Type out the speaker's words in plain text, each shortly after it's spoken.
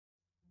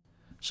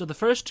So the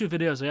first two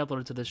videos I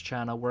uploaded to this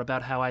channel were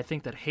about how I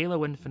think that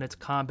Halo Infinite's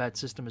combat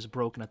system is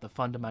broken at the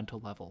fundamental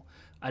level.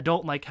 I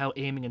don't like how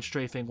aiming and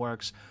strafing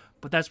works,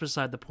 but that's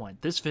beside the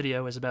point. This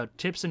video is about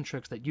tips and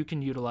tricks that you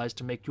can utilize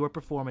to make your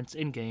performance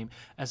in-game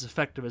as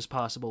effective as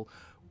possible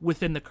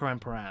within the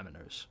current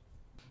parameters.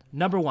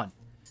 Number 1.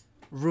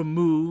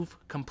 Remove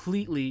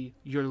completely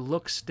your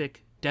look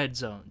stick dead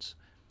zones.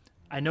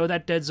 I know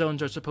that dead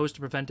zones are supposed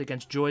to prevent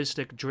against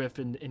joystick drift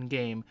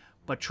in-game,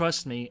 but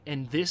trust me,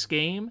 in this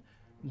game,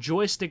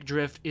 joystick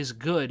drift is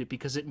good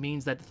because it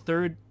means that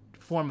third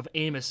form of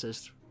aim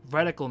assist,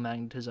 reticle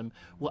magnetism,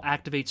 will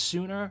activate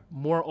sooner,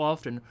 more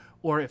often,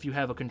 or if you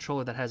have a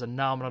controller that has a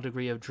nominal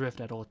degree of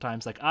drift at all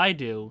times like I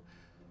do,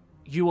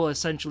 you will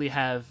essentially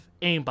have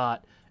aimbot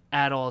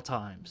at all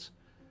times.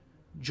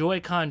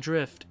 Joy-Con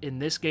drift in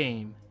this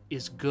game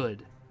is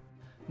good.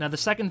 Now the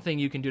second thing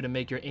you can do to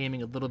make your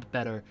aiming a little bit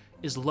better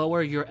is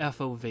lower your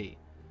FOV.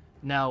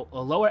 Now, a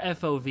lower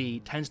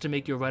FOV tends to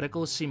make your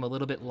reticles seem a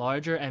little bit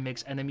larger and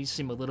makes enemies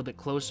seem a little bit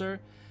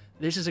closer.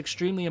 This is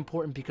extremely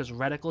important because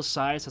reticle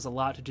size has a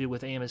lot to do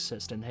with aim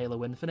assist in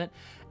Halo Infinite,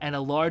 and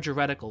a larger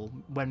reticle,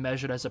 when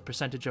measured as a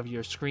percentage of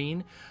your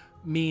screen,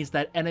 means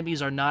that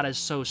enemies are not as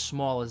so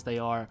small as they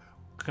are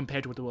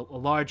compared with a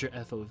larger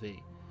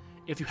FOV.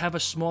 If you have a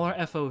smaller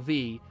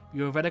FOV,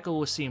 your reticle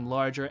will seem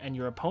larger and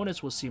your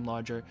opponents will seem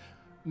larger,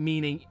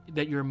 meaning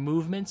that your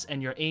movements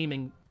and your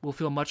aiming will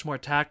feel much more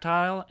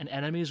tactile and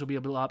enemies will be a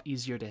lot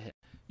easier to hit.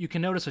 You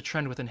can notice a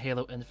trend within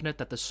Halo Infinite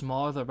that the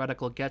smaller the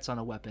reticle gets on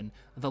a weapon,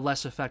 the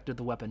less effective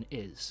the weapon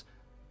is.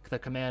 The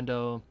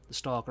Commando, the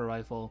Stalker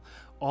Rifle,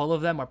 all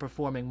of them are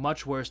performing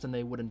much worse than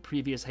they would in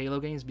previous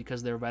Halo games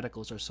because their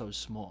reticles are so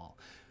small.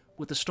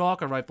 With the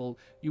Stalker Rifle,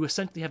 you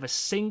essentially have a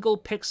single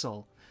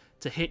pixel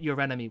to hit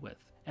your enemy with,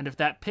 and if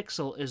that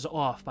pixel is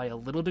off by a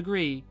little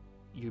degree,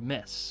 you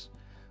miss.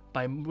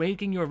 By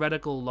making your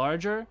reticle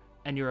larger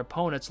and your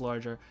opponents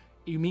larger,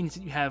 it means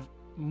that you have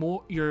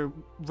more, your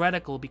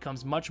reticle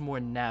becomes much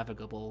more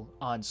navigable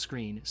on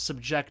screen,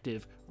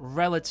 subjective,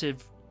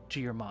 relative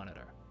to your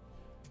monitor.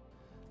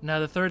 Now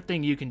the third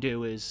thing you can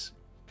do is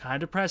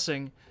kind of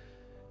pressing.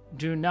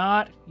 Do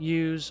not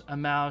use a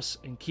mouse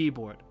and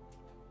keyboard.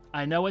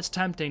 I know it's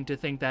tempting to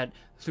think that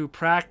through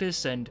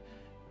practice and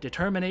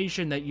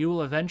determination that you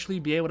will eventually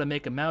be able to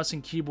make a mouse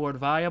and keyboard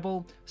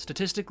viable.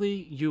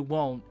 Statistically, you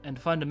won't, and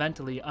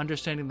fundamentally,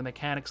 understanding the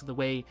mechanics of the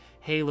way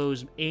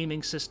Halo's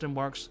aiming system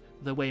works,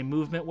 the way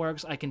movement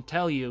works, I can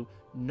tell you,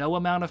 no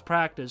amount of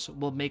practice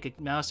will make a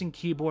mouse and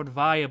keyboard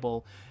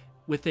viable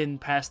within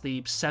past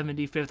the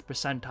 75th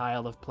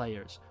percentile of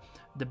players.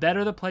 The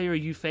better the player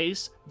you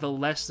face, the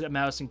less the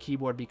mouse and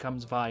keyboard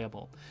becomes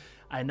viable.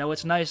 I know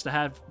it's nice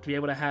to be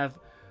able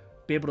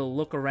to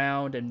look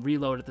around and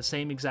reload at the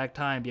same exact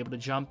time, be able to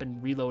jump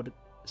and reload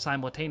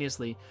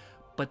simultaneously,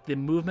 but the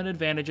movement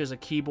advantages a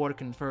keyboard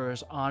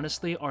confers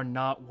honestly are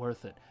not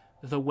worth it.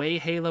 The way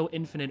Halo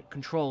Infinite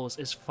controls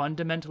is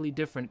fundamentally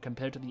different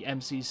compared to the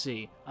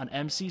MCC. On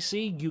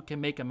MCC, you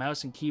can make a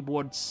mouse and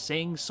keyboard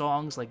sing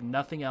songs like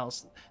nothing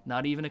else,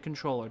 not even a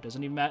controller. It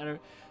doesn't even matter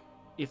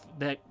if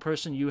that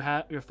person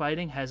you're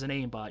fighting has an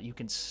aimbot. You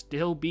can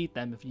still beat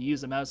them if you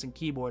use a mouse and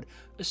keyboard,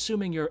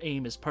 assuming your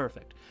aim is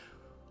perfect.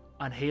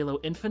 On Halo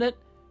Infinite,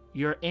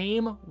 your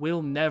aim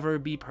will never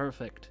be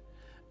perfect.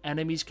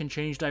 Enemies can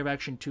change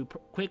direction too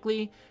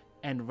quickly,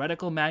 and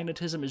reticle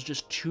magnetism is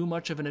just too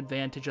much of an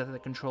advantage that the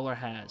controller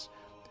has.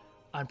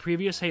 On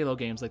previous Halo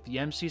games like the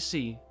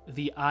MCC,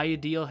 the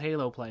ideal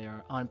Halo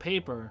player, on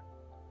paper,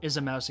 is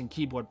a mouse and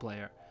keyboard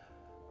player.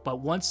 But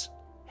once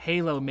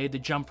Halo made the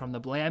jump from the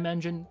Blam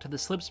engine to the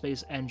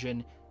Slipspace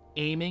engine,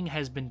 aiming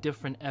has been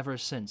different ever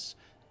since.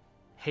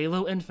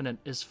 Halo Infinite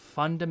is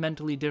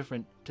fundamentally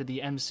different to the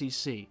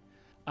MCC.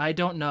 I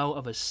don't know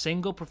of a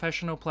single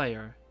professional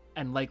player,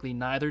 and likely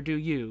neither do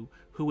you,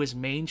 who is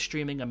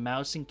mainstreaming a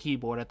mouse and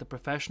keyboard at the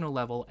professional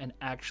level and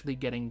actually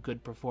getting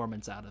good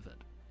performance out of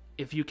it.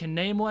 If you can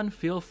name one,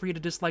 feel free to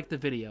dislike the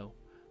video,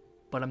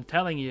 but I'm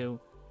telling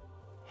you,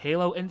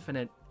 Halo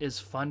Infinite is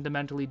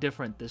fundamentally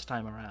different this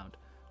time around.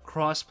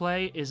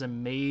 Crossplay is a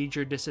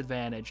major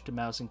disadvantage to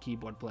mouse and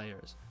keyboard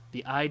players.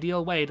 The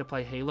ideal way to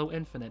play Halo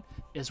Infinite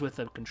is with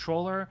a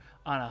controller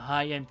on a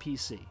high-end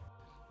PC.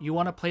 You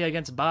want to play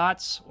against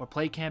bots or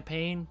play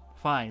campaign?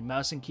 Fine,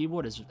 mouse and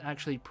keyboard is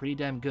actually pretty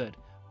damn good.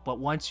 But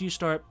once you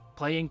start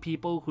playing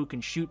people who can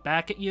shoot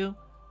back at you,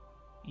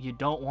 you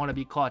don't want to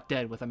be caught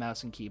dead with a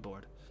mouse and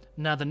keyboard.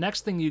 Now the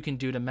next thing you can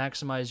do to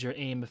maximize your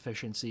aim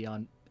efficiency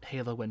on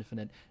Halo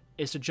Infinite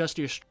is to adjust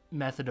your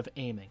method of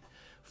aiming.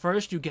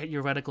 First, you get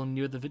your reticle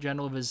near the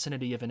general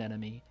vicinity of an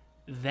enemy.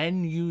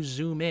 Then you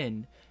zoom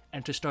in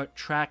and to start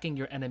tracking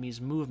your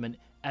enemy's movement,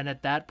 and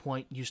at that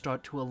point you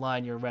start to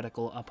align your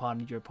reticle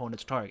upon your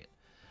opponent's target.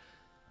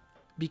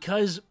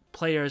 Because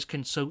players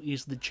can so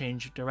easily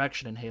change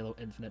direction in Halo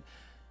Infinite,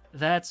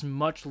 that's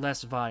much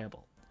less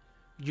viable.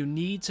 You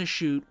need to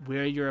shoot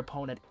where your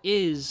opponent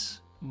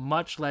is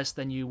much less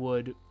than you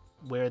would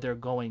where they're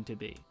going to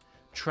be.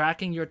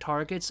 Tracking your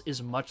targets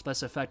is much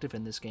less effective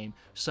in this game,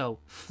 so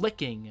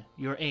flicking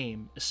your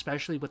aim,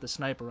 especially with the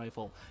sniper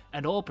rifle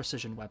and all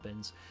precision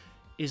weapons,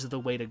 is the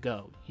way to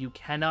go. You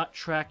cannot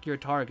track your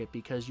target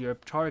because your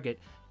target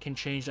can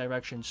change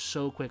direction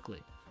so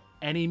quickly.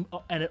 An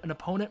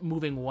opponent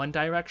moving one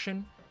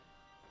direction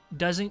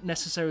doesn't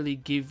necessarily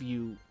give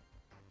you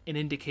an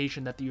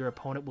indication that your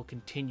opponent will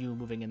continue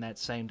moving in that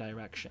same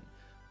direction.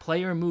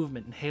 Player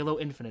movement in Halo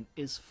Infinite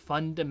is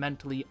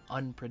fundamentally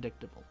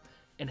unpredictable.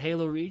 In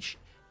Halo Reach,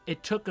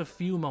 it took a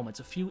few moments,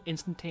 a few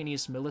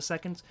instantaneous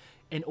milliseconds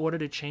in order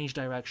to change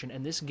direction,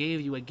 and this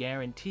gave you a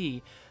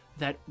guarantee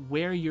that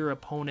where your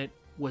opponent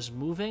was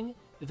moving,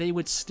 they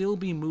would still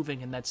be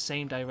moving in that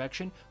same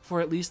direction for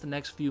at least the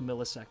next few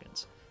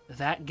milliseconds.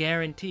 That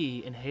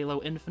guarantee in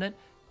Halo Infinite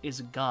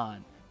is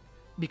gone.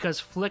 Because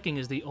flicking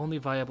is the only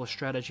viable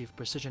strategy for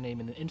precision aim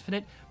in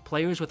Infinite,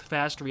 players with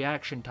fast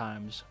reaction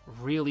times,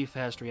 really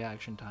fast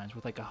reaction times,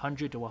 with like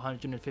 100 to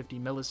 150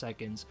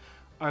 milliseconds,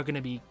 are going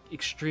to be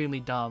extremely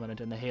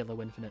dominant in the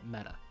Halo Infinite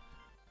meta.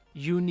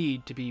 You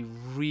need to be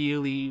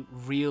really,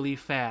 really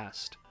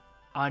fast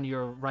on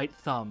your right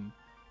thumb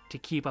to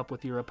keep up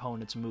with your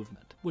opponent's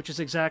movement, which is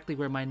exactly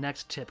where my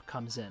next tip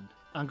comes in.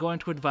 I'm going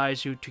to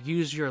advise you to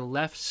use your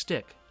left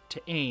stick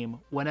to aim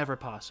whenever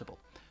possible.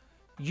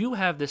 You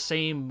have the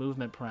same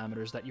movement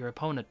parameters that your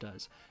opponent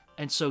does,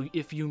 and so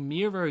if you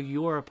mirror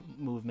your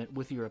movement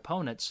with your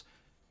opponent's,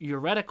 your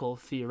reticle,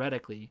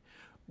 theoretically,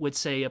 would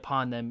say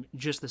upon them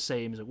just the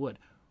same as it would.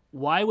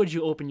 Why would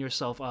you open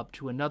yourself up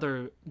to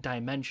another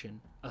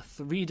dimension, a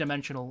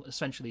three-dimensional,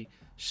 essentially,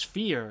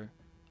 sphere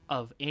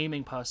of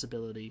aiming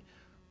possibility,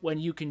 when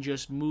you can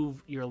just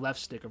move your left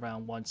stick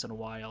around once in a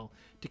while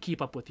to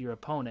keep up with your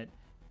opponent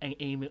and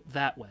aim it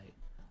that way?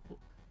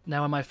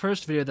 Now, in my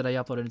first video that I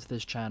uploaded into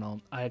this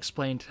channel, I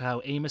explained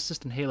how aim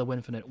assist in Halo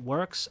Infinite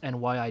works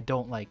and why I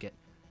don't like it.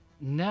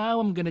 Now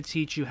I'm going to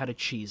teach you how to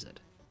cheese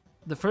it.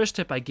 The first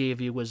tip I gave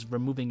you was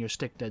removing your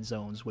stick dead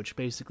zones, which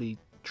basically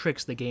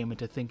tricks the game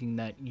into thinking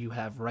that you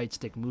have right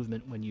stick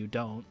movement when you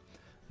don't,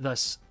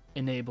 thus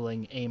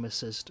enabling aim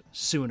assist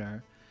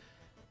sooner.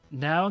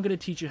 Now I'm going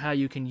to teach you how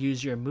you can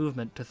use your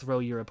movement to throw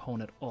your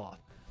opponent off.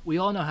 We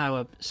all know how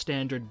a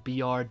standard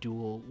BR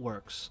duel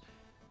works.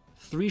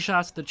 3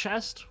 shots to the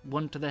chest,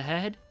 1 to the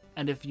head,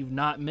 and if you've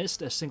not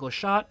missed a single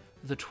shot,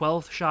 the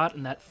 12th shot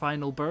in that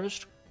final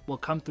burst will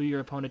come through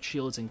your opponent's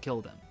shields and kill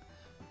them.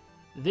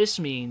 This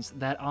means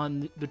that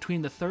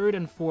between the 3rd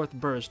and 4th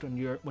burst, when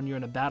you're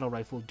in a battle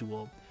rifle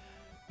duel,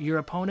 your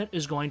opponent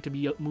is going to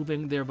be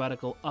moving their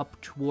reticle up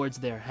towards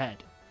their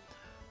head.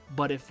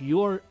 But if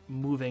you're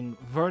moving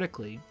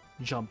vertically,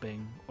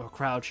 jumping or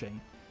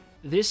crouching,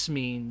 this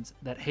means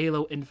that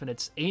Halo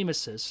Infinite's aim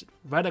assist,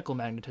 reticle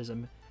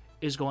magnetism,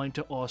 is going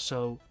to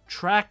also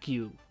track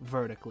you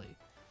vertically.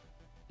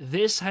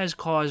 This has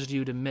caused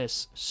you to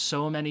miss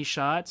so many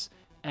shots,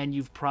 and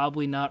you've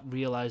probably not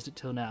realized it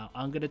till now.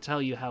 I'm going to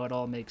tell you how it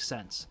all makes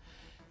sense.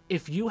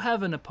 If you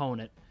have an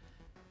opponent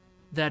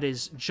that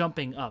is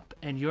jumping up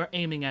and you're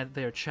aiming at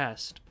their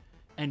chest,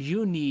 and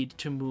you need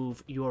to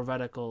move your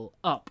reticle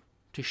up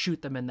to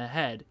shoot them in the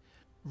head,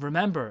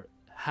 remember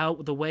how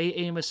the way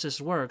aim assist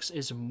works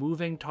is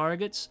moving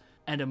targets,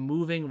 and a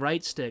moving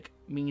right stick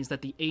means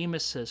that the aim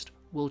assist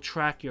will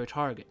track your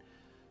target.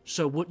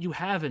 So what you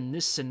have in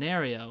this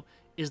scenario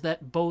is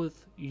that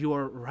both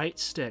your right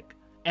stick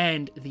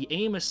and the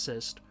aim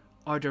assist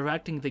are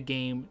directing the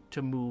game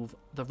to move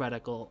the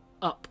reticle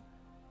up,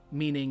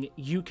 meaning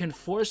you can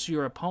force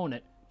your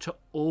opponent to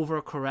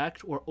overcorrect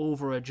or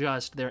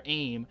over-adjust their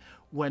aim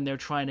when they're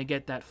trying to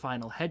get that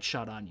final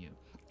headshot on you.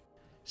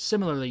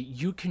 Similarly,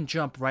 you can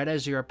jump right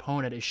as your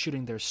opponent is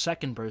shooting their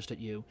second burst at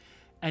you,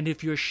 and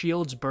if your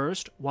shields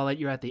burst while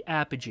you're at the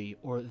apogee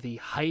or the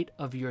height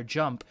of your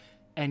jump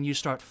and you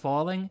start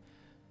falling,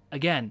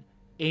 again,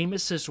 aim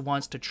assist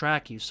wants to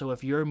track you, so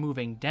if you're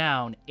moving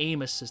down,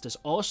 aim assist is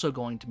also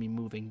going to be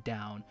moving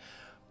down.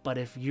 But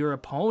if your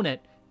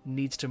opponent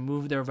needs to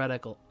move their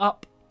reticle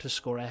up to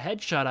score a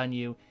headshot on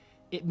you,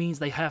 it means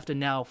they have to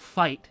now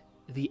fight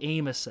the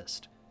aim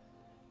assist.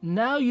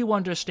 Now you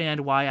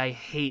understand why I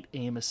hate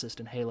aim assist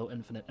in Halo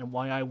Infinite and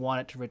why I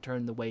want it to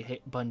return the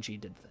way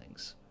Bungie did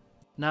things.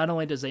 Not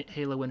only does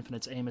Halo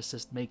Infinite's aim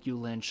assist make you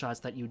land shots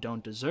that you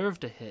don't deserve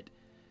to hit,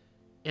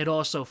 it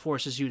also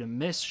forces you to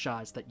miss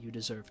shots that you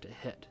deserve to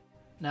hit.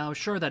 Now, I'm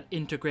sure that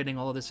integrating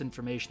all of this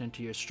information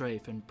into your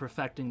strafe and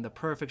perfecting the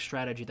perfect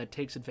strategy that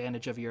takes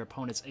advantage of your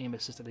opponent's aim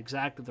assist at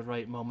exactly the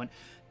right moment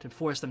to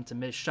force them to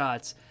miss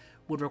shots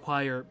would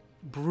require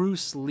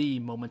Bruce Lee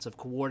moments of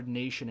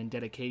coordination and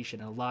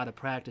dedication and a lot of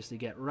practice to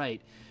get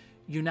right.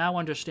 You now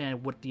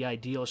understand what the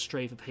ideal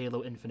strafe of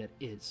Halo Infinite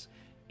is.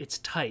 It's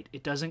tight,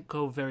 it doesn't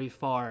go very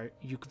far,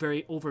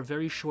 over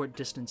very short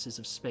distances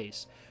of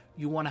space.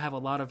 You want to have a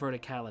lot of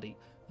verticality.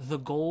 The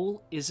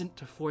goal isn't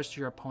to force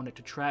your opponent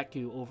to track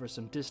you over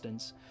some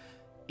distance,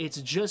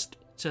 it's just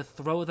to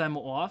throw them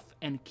off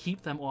and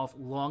keep them off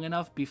long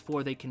enough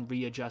before they can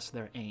readjust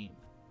their aim.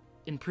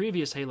 In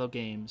previous Halo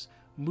games,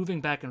 moving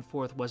back and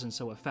forth wasn't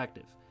so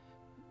effective.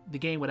 The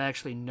game would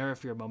actually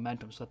nerf your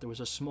momentum so that there was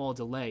a small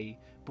delay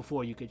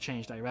before you could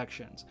change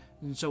directions.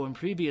 And so in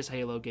previous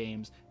Halo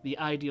games, the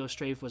ideal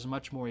strafe was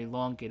much more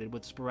elongated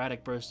with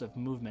sporadic bursts of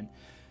movement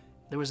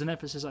There was an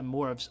emphasis on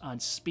on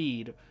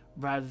speed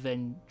rather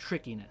than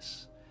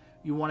trickiness.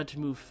 You wanted to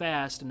move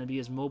fast and to be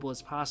as mobile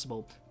as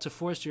possible to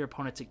force your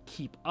opponent to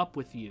keep up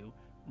with you,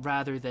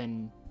 rather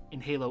than in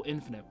Halo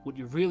Infinite, what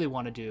you really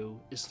want to do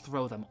is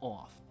throw them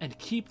off. And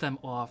keep them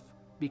off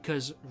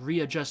because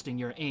readjusting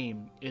your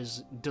aim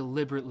is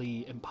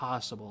deliberately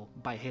impossible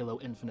by Halo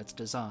Infinite's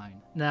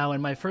design. Now,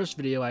 in my first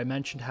video, I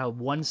mentioned how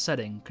one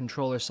setting,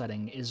 controller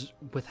setting, is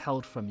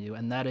withheld from you,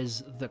 and that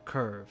is the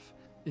curve.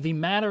 The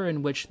manner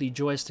in which the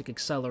joystick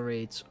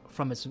accelerates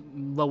from its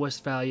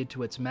lowest value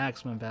to its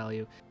maximum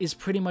value is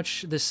pretty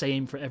much the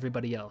same for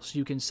everybody else.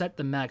 You can set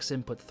the max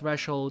input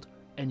threshold,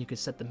 and you can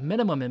set the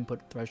minimum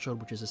input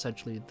threshold, which is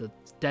essentially the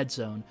dead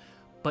zone,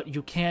 but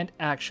you can't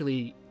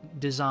actually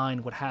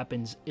design what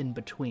happens in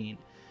between.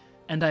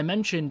 And I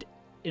mentioned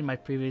in my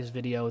previous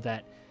video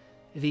that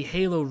the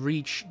Halo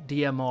Reach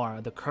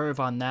DMR, the curve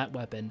on that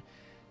weapon,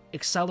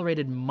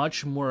 accelerated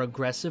much more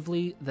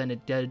aggressively than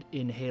it did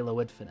in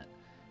Halo Infinite.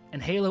 In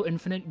Halo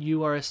Infinite,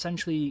 you are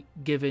essentially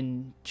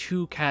given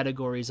two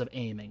categories of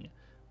aiming,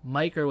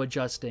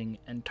 micro-adjusting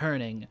and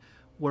turning,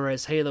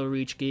 whereas Halo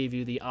Reach gave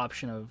you the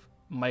option of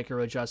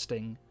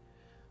micro-adjusting,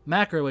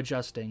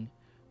 macro-adjusting,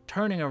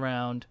 turning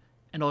around,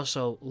 and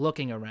also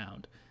looking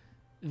around.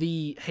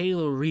 The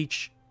Halo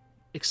Reach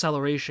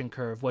acceleration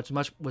curve was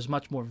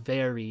much more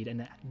varied,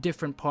 and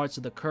different parts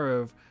of the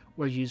curve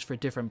were used for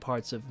different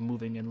parts of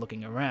moving and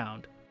looking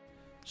around.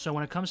 So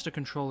when it comes to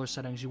controller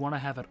settings, you want to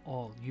have it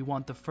all. You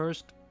want the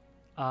first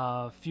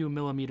few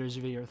millimeters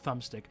of your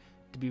thumbstick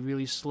to be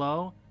really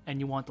slow, and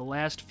you want the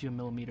last few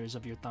millimeters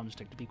of your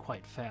thumbstick to be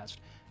quite fast.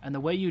 And the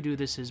way you do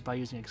this is by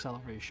using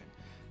acceleration.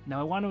 Now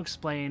I want to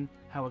explain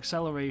how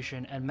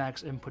acceleration and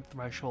max input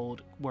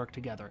threshold work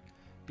together,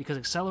 because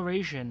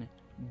acceleration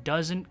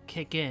doesn't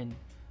kick in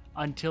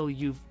until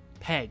you've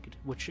pegged,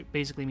 which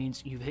basically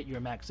means you've hit your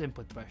max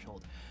input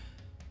threshold.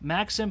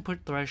 Max input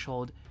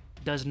threshold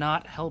does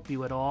not help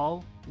you at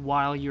all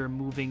while you're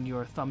moving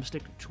your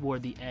thumbstick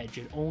toward the edge.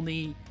 It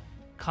only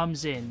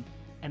comes in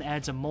and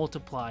adds a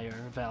multiplier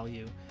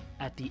value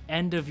at the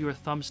end of your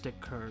thumbstick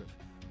curve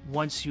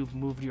once you've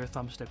moved your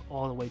thumbstick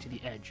all the way to the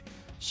edge.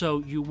 So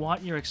you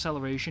want your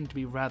acceleration to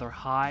be rather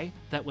high,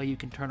 that way you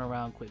can turn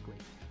around quickly.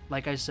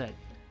 Like I said,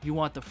 you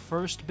want the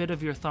first bit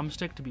of your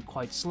thumbstick to be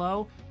quite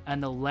slow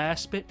and the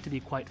last bit to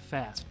be quite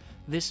fast.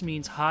 This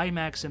means high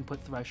max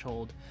input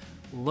threshold,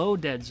 low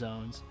dead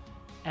zones,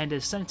 and a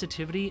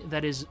sensitivity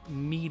that is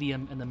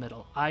medium in the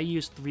middle. I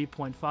use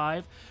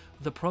 3.5.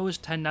 The pros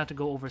tend not to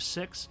go over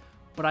 6,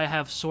 but I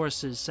have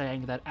sources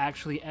saying that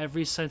actually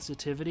every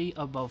sensitivity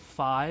above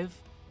 5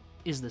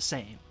 is the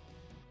same.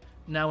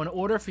 Now, in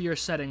order for your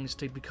settings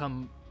to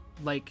become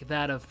like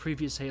that of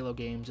previous Halo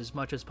games as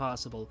much as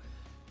possible,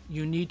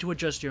 you need to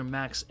adjust your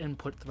max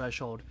input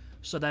threshold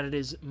so that it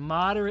is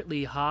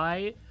moderately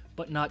high,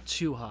 but not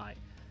too high.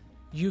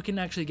 You can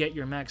actually get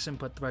your max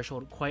input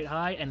threshold quite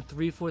high, and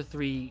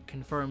 343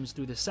 confirms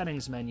through the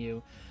settings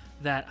menu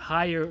that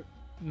higher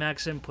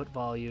max input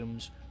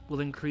volumes will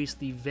increase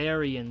the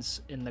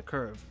variance in the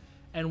curve.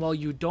 And while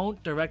you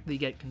don't directly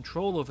get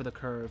control over the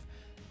curve,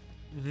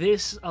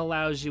 this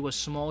allows you a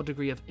small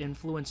degree of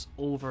influence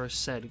over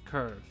said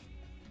curve.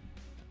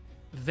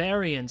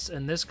 Variance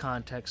in this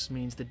context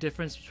means the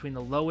difference between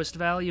the lowest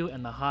value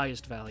and the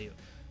highest value.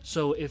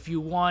 So if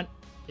you want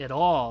it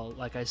all,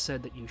 like I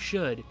said that you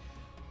should,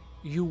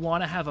 you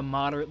want to have a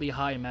moderately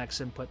high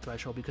max input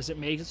threshold because it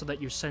makes it so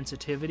that your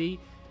sensitivity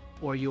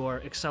or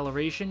your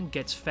acceleration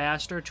gets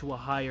faster to a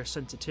higher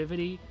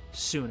sensitivity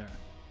sooner.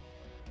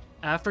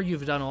 After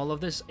you've done all of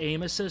this,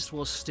 aim assist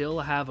will still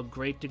have a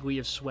great degree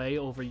of sway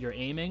over your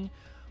aiming,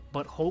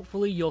 but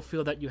hopefully you'll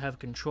feel that you have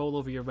control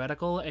over your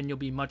reticle and you'll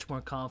be much more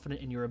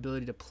confident in your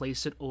ability to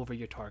place it over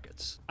your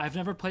targets. I've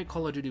never played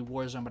Call of Duty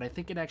Warzone, but I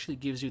think it actually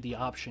gives you the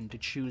option to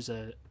choose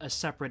a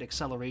separate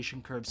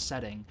acceleration curve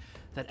setting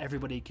that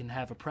everybody can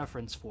have a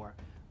preference for.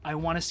 I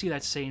want to see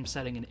that same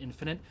setting in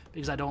Infinite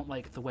because I don't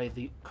like the way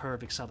the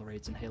curve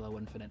accelerates in Halo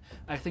Infinite.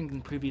 I think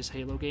in previous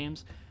Halo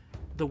games,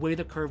 the way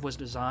the curve was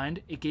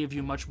designed, it gave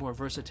you much more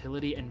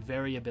versatility and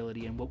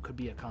variability in what could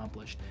be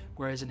accomplished.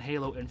 Whereas in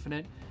Halo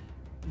Infinite,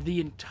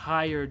 the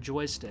entire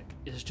joystick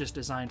is just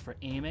designed for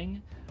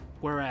aiming,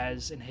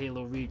 whereas in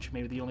Halo Reach,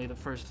 maybe only the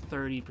first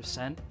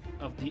 30%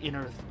 of the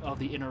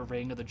inner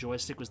ring of the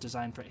joystick was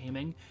designed for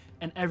aiming,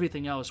 and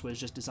everything else was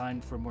just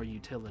designed for more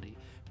utility.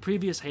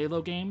 Previous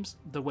Halo games,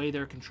 the way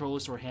their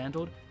controls were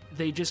handled,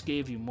 they just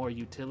gave you more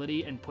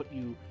utility and put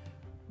you...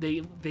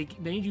 They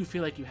made you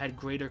feel like you had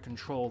greater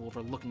control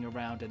over looking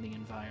around in the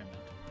environment.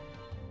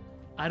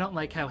 I don't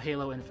like how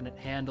Halo Infinite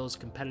handles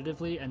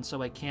competitively, and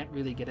so I can't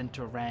really get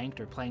into ranked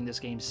or playing this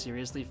game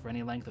seriously for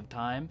any length of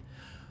time.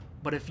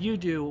 But if you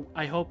do,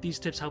 I hope these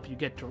tips help you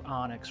get to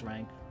Onyx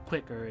rank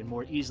quicker and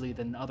more easily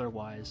than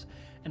otherwise.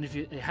 And if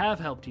they have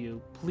helped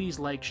you, please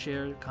like,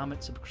 share,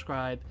 comment,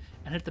 subscribe,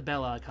 and hit the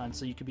bell icon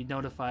so you can be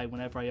notified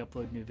whenever I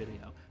upload a new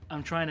video.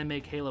 I'm trying to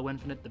make Halo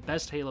Infinite the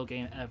best Halo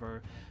game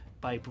ever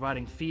by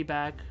providing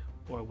feedback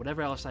or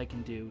whatever else I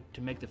can do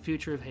to make the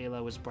future of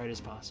Halo as bright as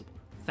possible.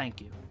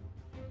 Thank you.